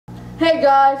Hey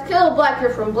guys, Caleb Black here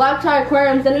from Black Tie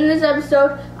Aquariums, and in this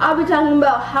episode, I'll be talking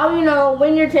about how you know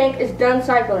when your tank is done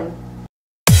cycling.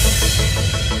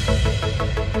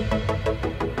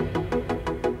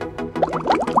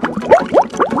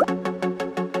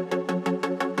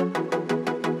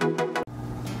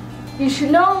 You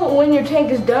should know when your tank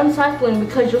is done cycling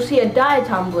because you'll see a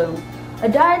diatom bloom. A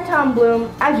diatom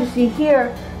bloom, as you see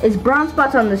here, is brown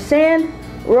spots on the sand,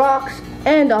 rocks,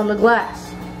 and on the glass.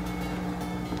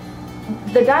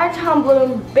 The diatom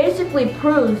bloom basically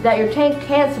proves that your tank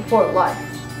can support life.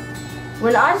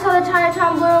 When I saw the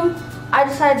diatom bloom, I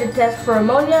decided to test for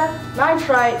ammonia,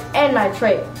 nitrite, and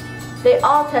nitrate. They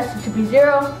all tested to be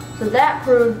 0, so that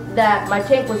proved that my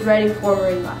tank was ready for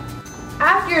marine life.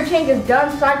 After your tank is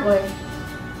done cycling,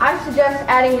 I suggest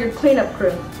adding your cleanup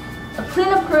crew. A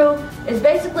cleanup crew is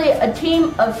basically a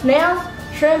team of snails,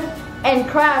 shrimp, and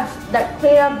crabs that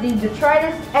clean up the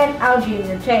detritus and algae in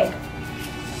your tank.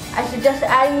 I suggest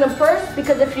adding them first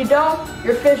because if you don't,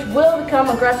 your fish will become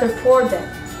aggressive toward them.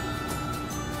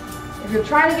 If you're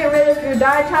trying to get rid of your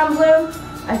diatom bloom,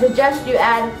 I suggest you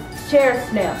add sheriff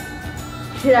snails.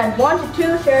 You should add 1 to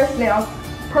 2 sheriff snails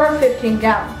per 15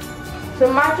 gallons. So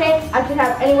in my tank, I could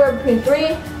have anywhere between 3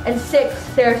 and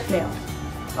 6 sheriff snails,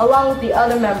 along with the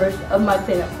other members of my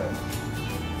cleanup crew.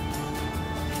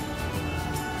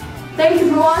 Thank you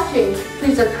for watching.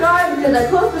 Please subscribe because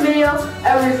I post a video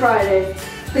every Friday.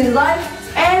 Please like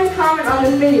and comment on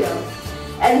this video.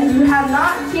 And if you have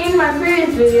not seen my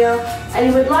previous video and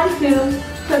you would like to,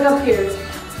 click up here.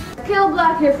 Caleb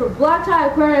Black here for Black Tie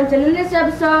Aquariums, and in this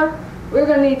episode, we're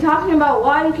going to be talking about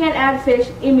why you can't add fish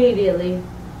immediately.